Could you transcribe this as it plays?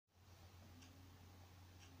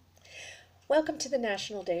Welcome to the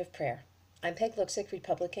National Day of Prayer. I'm Peg Luksick,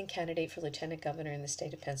 Republican candidate for Lieutenant Governor in the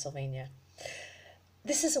state of Pennsylvania.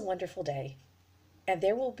 This is a wonderful day, and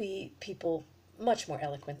there will be people much more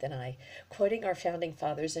eloquent than I, quoting our founding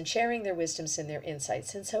fathers and sharing their wisdoms and their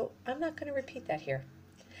insights, and so I'm not going to repeat that here.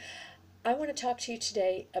 I want to talk to you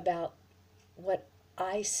today about what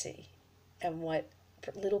I see and what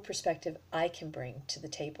little perspective I can bring to the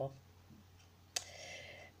table.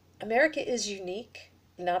 America is unique,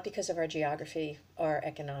 not because of our geography or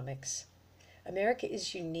economics. America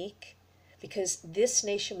is unique because this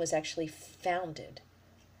nation was actually founded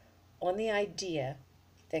on the idea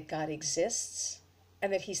that God exists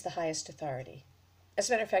and that He's the highest authority. As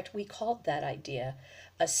a matter of fact, we called that idea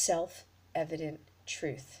a self-evident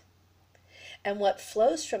truth. And what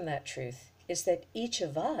flows from that truth is that each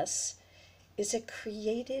of us is a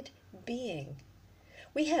created being.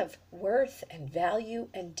 We have worth and value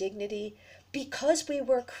and dignity because we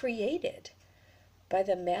were created by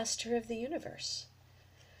the Master of the universe,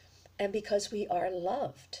 and because we are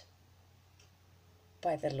loved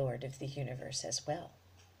by the Lord of the universe as well.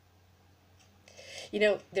 You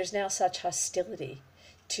know, there's now such hostility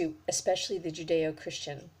to especially the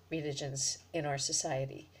Judeo-Christian religions in our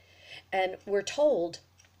society. And we're told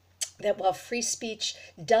that while free speech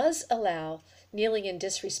does allow kneeling in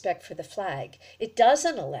disrespect for the flag, it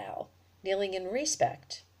doesn't allow kneeling in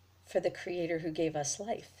respect for the Creator who gave us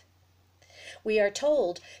life. We are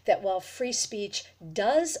told that while free speech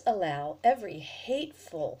does allow every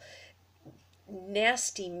hateful,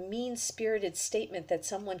 nasty, mean-spirited statement that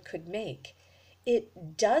someone could make,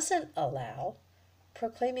 it doesn't allow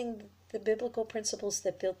proclaiming the biblical principles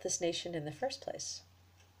that built this nation in the first place.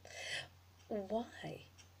 Why?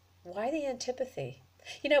 Why the antipathy?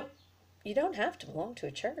 You know, you don't have to belong to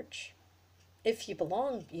a church. If you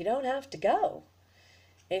belong, you don't have to go.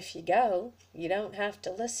 If you go, you don't have to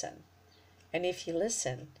listen. And if you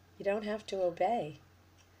listen, you don't have to obey.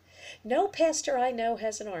 No pastor I know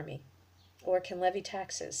has an army, or can levy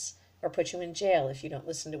taxes, or put you in jail if you don't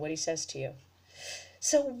listen to what he says to you.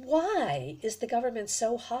 So why is the government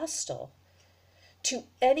so hostile to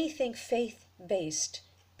anything faith-based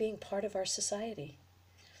being part of our society?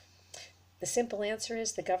 The simple answer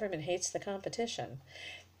is the government hates the competition.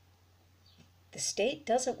 The state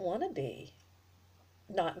doesn't want to be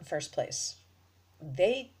not in first place.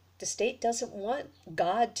 The state doesn't want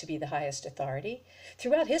God to be the highest authority.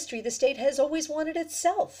 Throughout history, the state has always wanted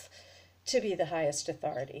itself to be the highest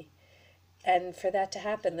authority. And for that to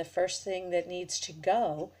happen, the first thing that needs to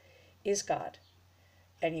go is God.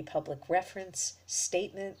 Any public reference,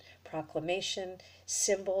 statement, proclamation,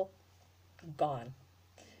 symbol, gone.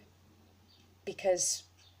 Because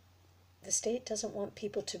the state doesn't want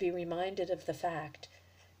people to be reminded of the fact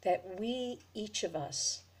that we, each of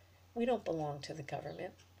us, we don't belong to the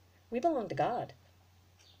government. We belong to God.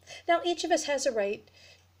 Now, each of us has a right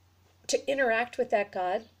to interact with that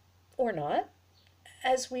God, or not,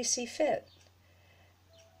 as we see fit.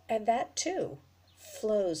 And that, too,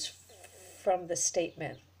 flows from the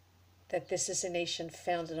statement that this is a nation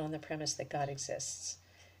founded on the premise that God exists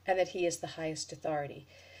and that He is the highest authority.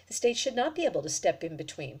 The state should not be able to step in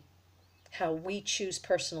between how we choose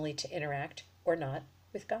personally to interact or not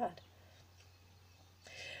with God.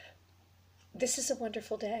 This is a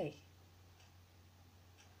wonderful day.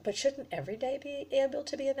 But shouldn't every day be able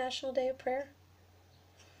to be a national day of prayer?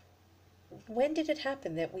 When did it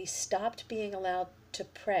happen that we stopped being allowed to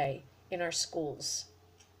pray in our schools,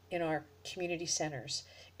 in our community centers,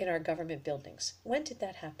 in our government buildings? When did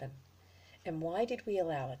that happen? And why did we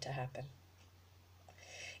allow it to happen?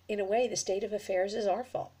 In a way, the state of affairs is our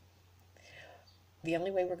fault. The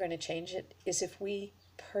only way we're going to change it is if we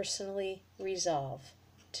personally resolve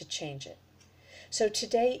to change it. So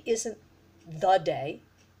today isn't the day,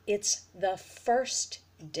 it's the first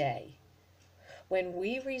day when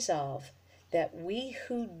we resolve that we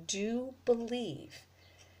who do believe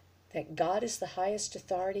that God is the highest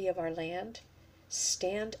authority of our land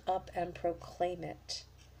stand up and proclaim it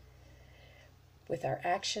with our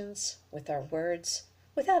actions, with our words,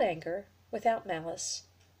 without anger, without malice,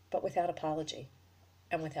 but without apology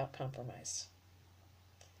and without compromise.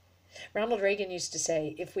 Ronald Reagan used to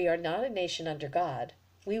say, if we are not a nation under God,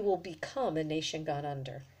 we will become a nation gone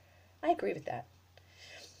under. I agree with that.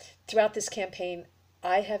 Throughout this campaign,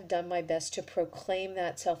 I have done my best to proclaim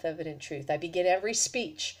that self-evident truth. I begin every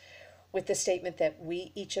speech with the statement that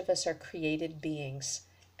we, each of us, are created beings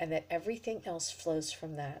and that everything else flows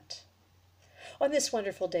from that. On this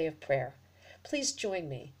wonderful day of prayer, please join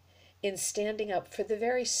me in standing up for the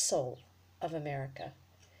very soul of America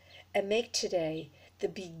and make today the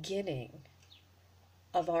beginning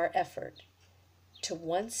of our effort to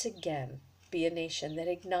once again be a nation that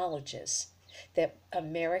acknowledges that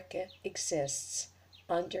America exists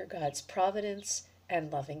under God's providence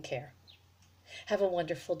and loving care. Have a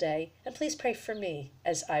wonderful day, and please pray for me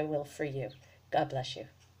as I will for you. God bless you.